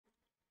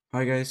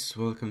Hi guys,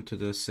 welcome to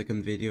the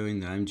second video in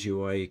the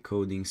IMGUI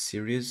coding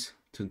series.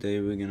 Today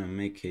we're gonna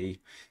make a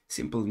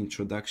simple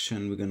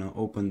introduction. We're gonna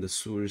open the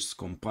source,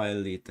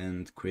 compile it,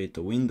 and create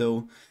a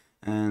window.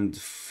 And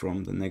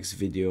from the next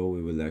video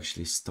we will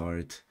actually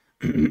start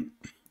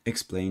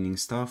explaining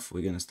stuff.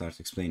 We're gonna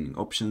start explaining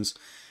options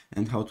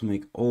and how to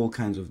make all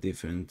kinds of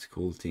different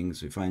cool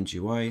things with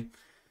IMGUI.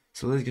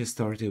 So let's get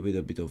started with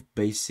a bit of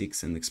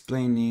basics and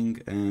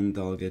explaining, and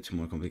I'll get to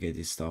more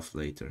complicated stuff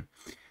later.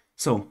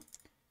 So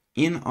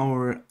in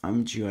our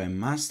IMGUI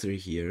master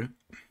here,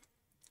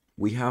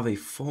 we have a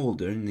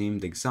folder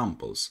named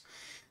examples.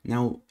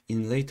 Now,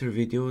 in later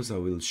videos, I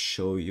will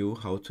show you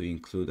how to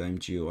include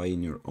IMGUI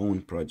in your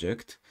own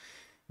project.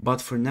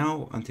 But for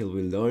now, until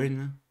we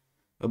learn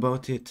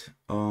about it,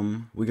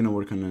 we're gonna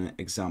work on an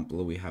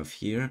example we have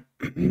here.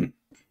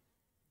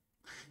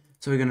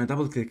 So we're gonna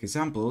double click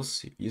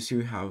examples. You see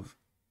we have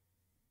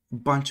a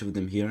bunch of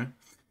them here.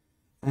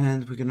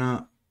 And we're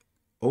gonna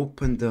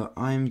open the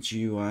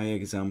IMGUI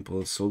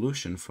example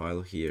solution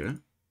file here,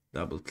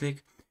 double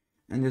click,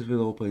 and it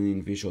will open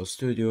in Visual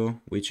Studio,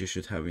 which you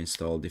should have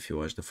installed if you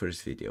watched the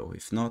first video.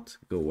 If not,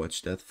 go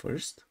watch that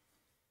first.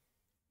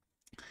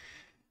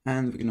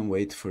 And we're gonna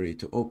wait for it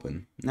to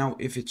open. Now,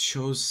 if it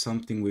shows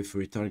something with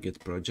retarget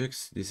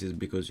projects, this is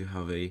because you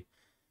have a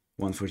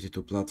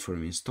 142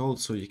 platform installed,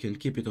 so you can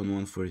keep it on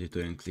 142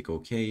 and click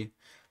OK.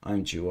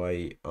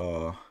 IMGUI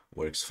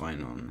works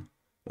fine on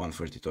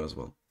 142 as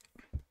well.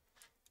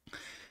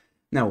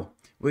 Now,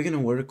 we're gonna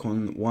work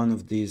on one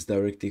of these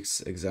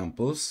DirectX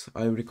examples.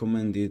 I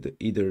recommended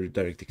either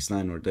DirectX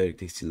 9 or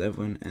DirectX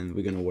 11, and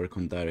we're gonna work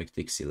on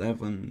DirectX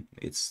 11.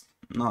 It's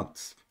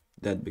not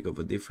that big of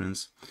a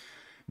difference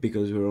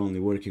because we're only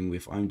working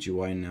with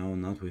IMGUI now,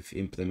 not with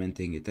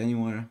implementing it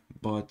anywhere.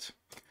 But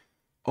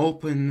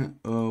open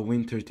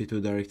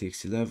Win32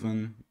 DirectX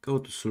 11, go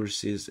to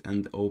sources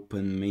and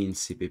open main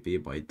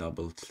CPP by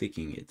double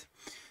clicking it.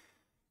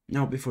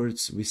 Now, before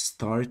we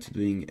start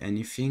doing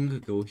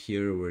anything, go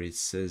here where it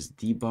says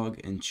debug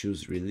and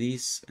choose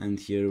release, and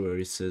here where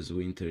it says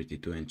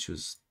Win32 and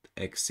choose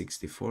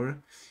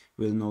x64.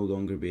 We'll no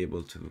longer be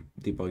able to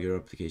debug your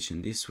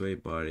application this way,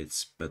 but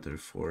it's better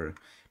for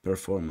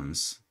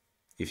performance.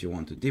 If you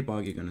want to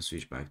debug, you're gonna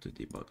switch back to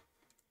debug.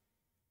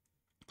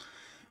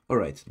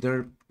 Alright, there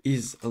are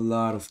a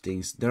lot of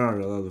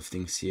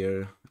things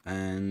here,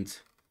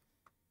 and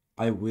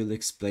I will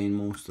explain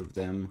most of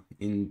them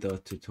in the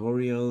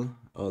tutorial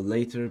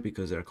later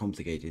because they're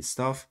complicated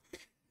stuff.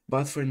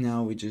 But for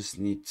now, we just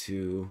need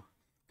to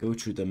go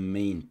through the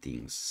main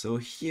things. So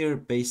here,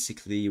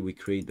 basically, we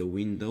create the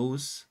window.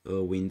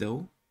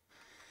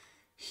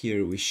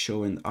 Here we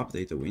show and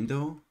update the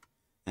window.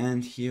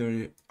 And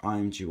here,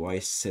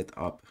 IMGUI set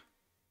up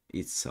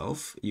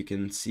itself. You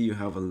can see you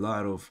have a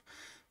lot of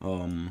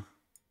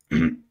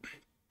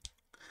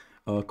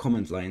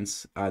comment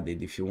lines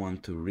added if you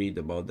want to read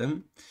about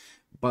them.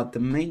 But the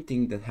main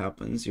thing that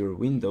happens, your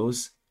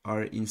windows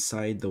are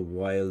inside the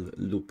while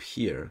loop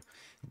here.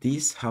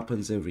 This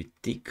happens every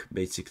tick,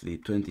 basically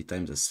 20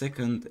 times a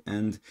second,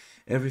 and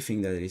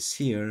everything that is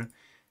here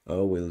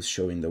will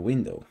show in the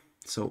window.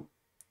 So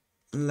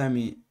let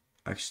me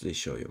actually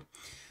show you.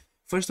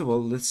 First of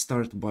all, let's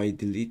start by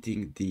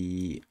deleting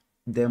the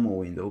demo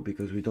window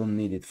because we don't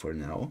need it for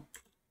now.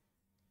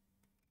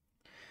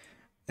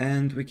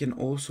 And we can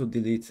also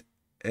delete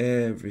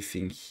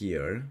everything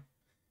here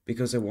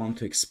because I want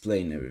to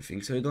explain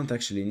everything. So you don't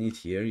actually need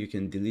here. You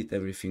can delete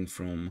everything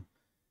from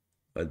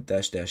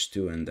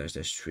 --2 and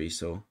 --3.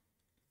 So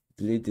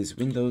delete these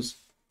windows.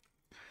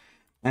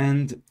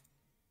 And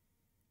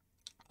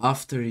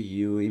after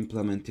you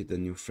implemented the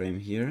new frame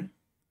here,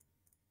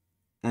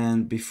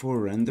 and before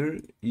render,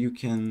 you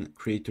can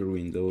create your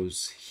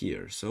windows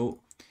here.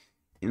 So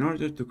in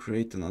order to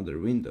create another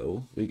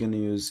window, we're going to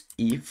use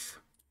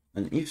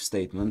an if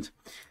statement,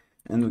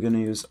 and we're going to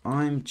use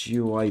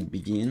IMGUI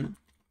begin.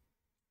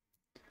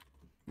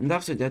 And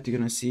after that, you're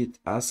going to see it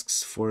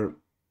asks for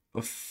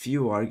a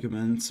few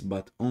arguments,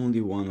 but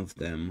only one of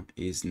them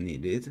is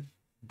needed,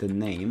 the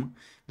name.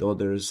 The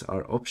others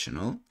are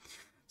optional.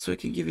 So we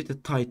can give it a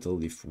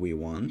title if we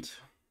want.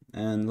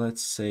 And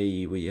let's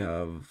say we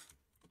have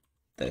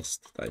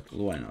test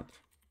title, why not?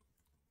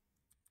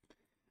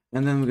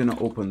 And then we're going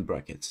to open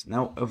brackets.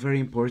 Now, a very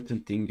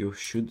important thing you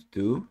should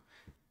do,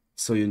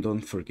 so you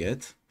don't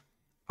forget,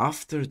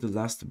 after the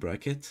last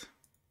bracket,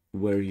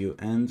 where you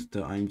end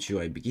the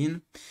IMGUI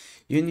begin,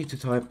 you need to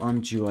type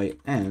IMGUI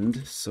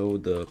end so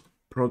the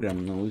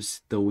program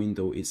knows the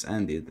window is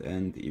ended,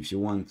 and if you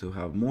want to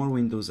have more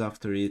windows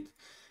after it,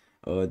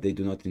 they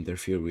do not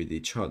interfere with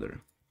each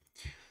other.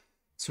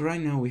 So right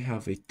now we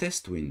have a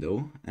test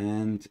window,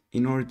 and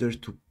in order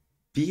to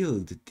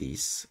build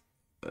this,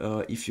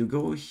 if you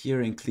go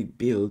here and click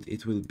build,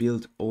 it will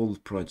build all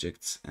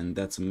projects, and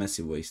that's a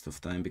massive waste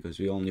of time because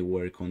we only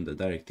work on the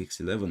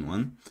DirectX 11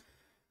 one.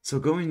 So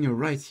go in your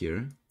right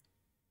here,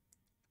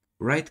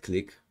 right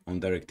click on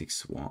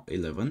DirectX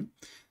 11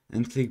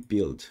 and click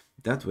build.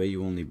 That way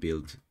you only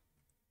build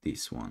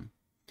this one.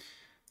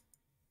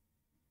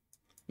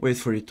 Wait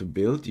for it to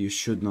build. You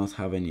should not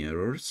have any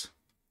errors.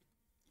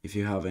 If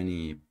you have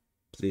any,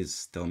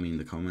 please tell me in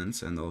the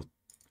comments and I'll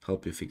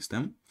help you fix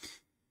them.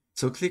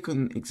 So click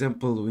on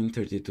example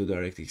Win32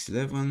 DirectX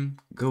 11,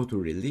 go to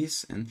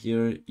release, and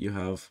here you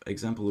have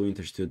example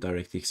Win32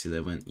 DirectX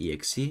 11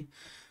 exe.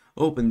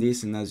 Open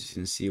this, and as you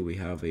can see, we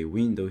have a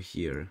window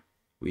here,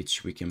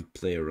 which we can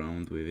play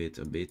around with it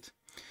a bit.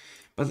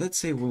 But let's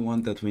say we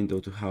want that window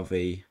to have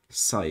a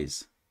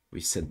size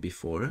we said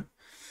before.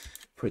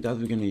 For that,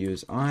 we're going to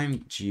use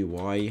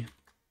imgui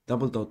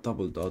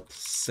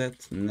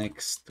 ..:set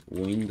next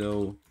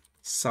window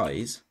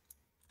size.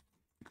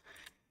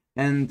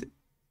 And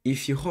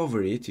if you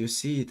hover it, you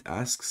see it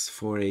asks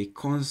for a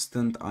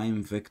constant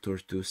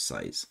imvector2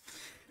 size.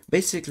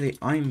 Basically,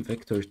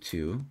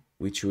 imvector2,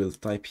 which we'll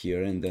type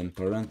here and then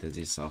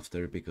parentheses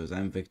after, because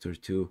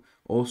imvector2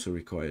 also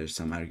requires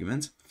some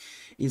arguments,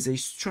 is a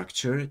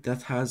structure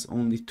that has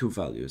only two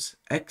values,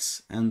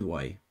 x and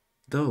y.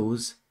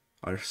 Those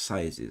are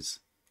sizes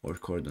or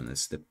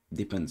coordinates, that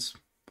depends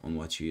on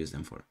what you use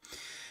them for.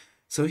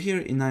 So here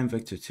in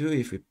imvector2,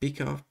 if we pick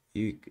up,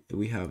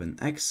 we have an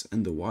x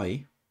and a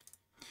y.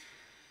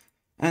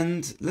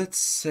 And let's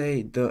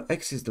say the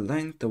x is the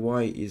length, the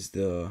y is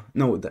the,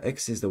 no, the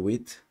x is the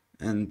width,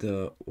 and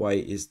the y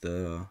is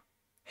the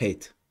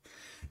height.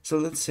 So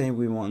let's say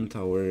we want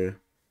our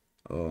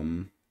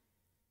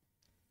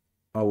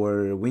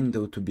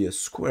window to be a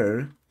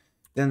square,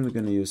 then we're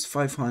going to use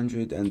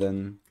 500 and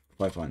then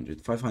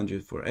 500.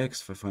 500 for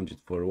x, 500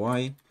 for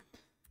y.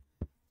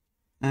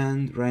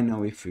 And right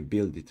now if we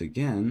build it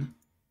again,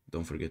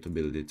 don't forget to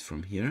build it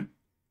from here,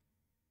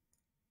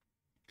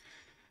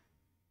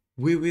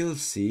 we will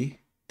see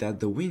that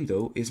the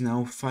window is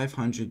now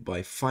 500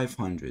 by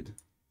 500.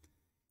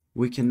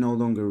 We can no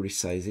longer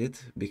resize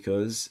it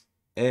because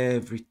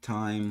every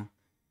time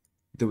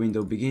the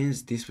window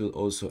begins, this will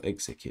also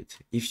execute.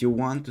 If you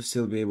want to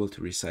still be able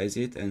to resize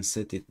it and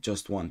set it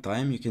just one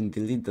time, you can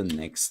delete the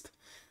next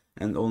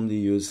and only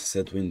use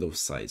set window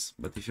size.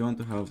 But if you want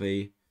to have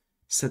a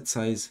set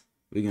size,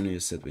 we're going to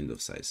use set window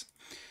size.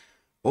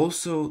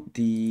 Also,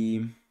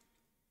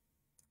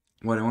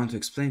 what I want to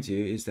explain to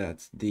you is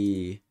that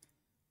the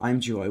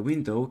ImGui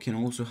window can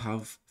also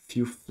have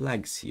few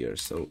flags here.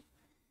 So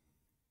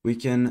we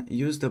can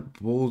use the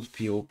bold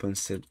p open,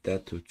 set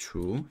that to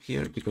true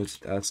here because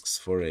it asks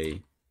for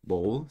a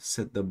bold.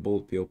 Set the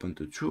bold p open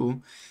to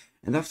true,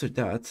 and after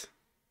that,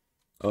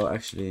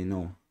 actually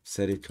no,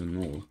 set it to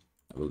null,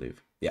 I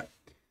believe. Yeah,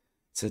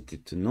 set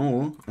it to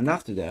null, and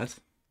after that,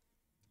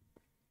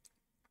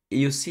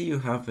 you see you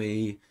have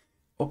a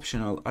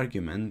optional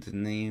argument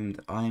named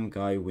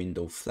ImGui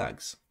window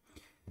flags.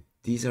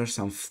 These are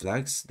some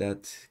flags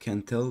that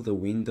can tell the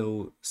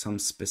window some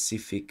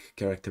specific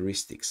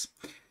characteristics.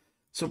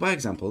 So by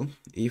example,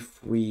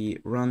 if we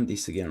run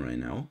this again right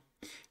now,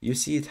 you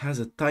see it has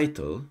a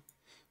title,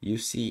 you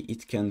see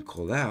it can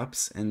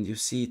collapse, and you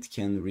see it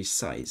can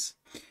resize.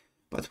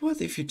 But what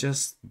if you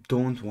just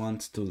don't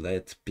want to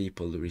let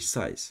people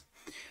resize?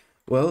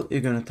 Well,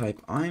 you're gonna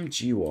type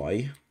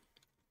imgui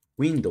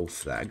window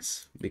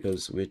flags,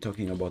 because we're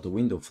talking about the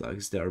window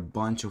flags. There are a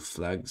bunch of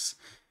flags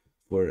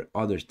for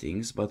other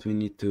things, but we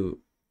need to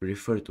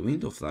refer to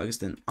window flags,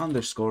 then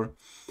underscore,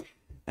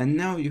 and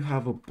now you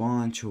have a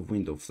bunch of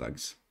window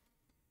flags.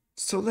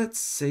 So let's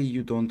say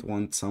you don't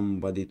want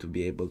somebody to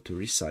be able to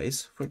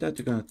resize. For that,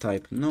 you're going to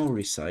type no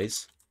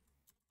resize,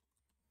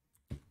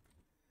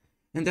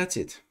 and that's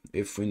it.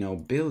 If we now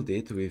build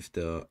it with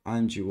the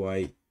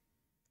ImGui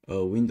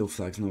window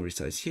flags no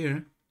resize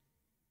here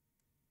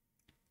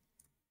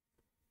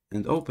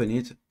and open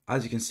it,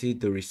 as you can see,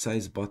 the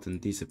resize button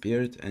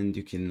disappeared and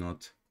you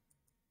cannot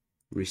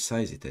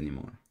resize it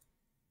anymore.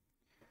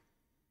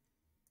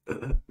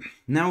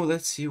 Now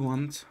let's see, you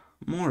want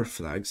more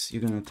flags.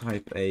 You're gonna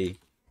type a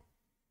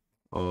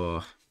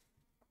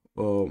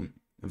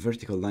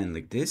vertical line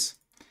like this,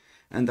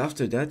 and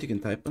after that you can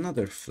type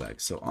another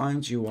flag. So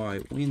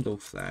imgui window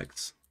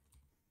flags,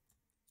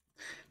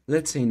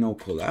 let's say no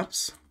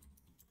collapse.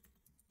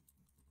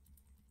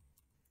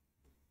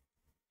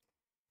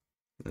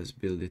 Let's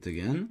build it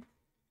again,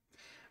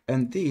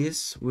 and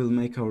this will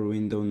make our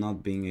window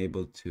not being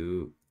able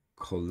to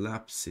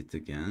collapse it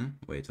again.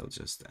 Wait, I'll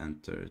just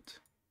enter it.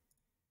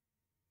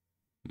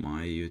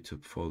 My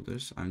YouTube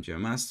folders, ImGui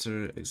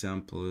master,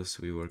 examples,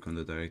 we work on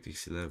the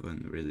DirectX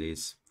 11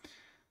 release.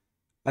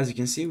 As you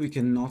can see, we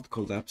cannot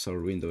collapse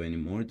our window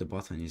anymore, the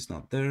button is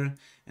not there,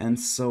 and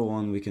so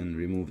on. We can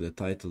remove the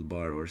title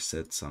bar or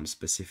set some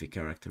specific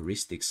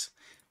characteristics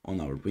on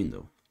our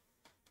window.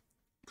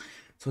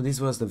 So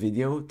this was the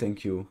video.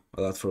 Thank you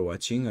a lot for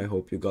watching. I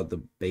hope you got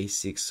the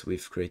basics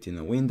with creating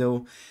a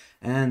window,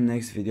 and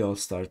next video I'll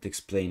start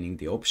explaining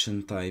the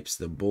option types,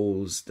 the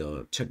bowls,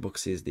 the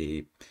checkboxes,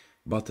 the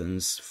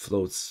buttons,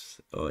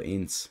 floats,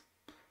 ints,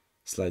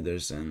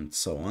 sliders, and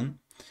so on.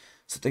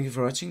 So thank you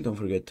for watching. Don't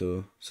forget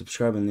to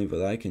subscribe and leave a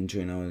like, and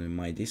join out in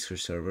my Discord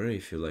server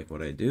if you like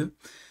what I do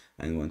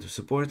and want to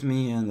support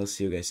me, and I'll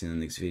see you guys in the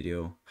next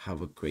video.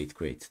 Have a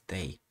great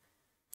day.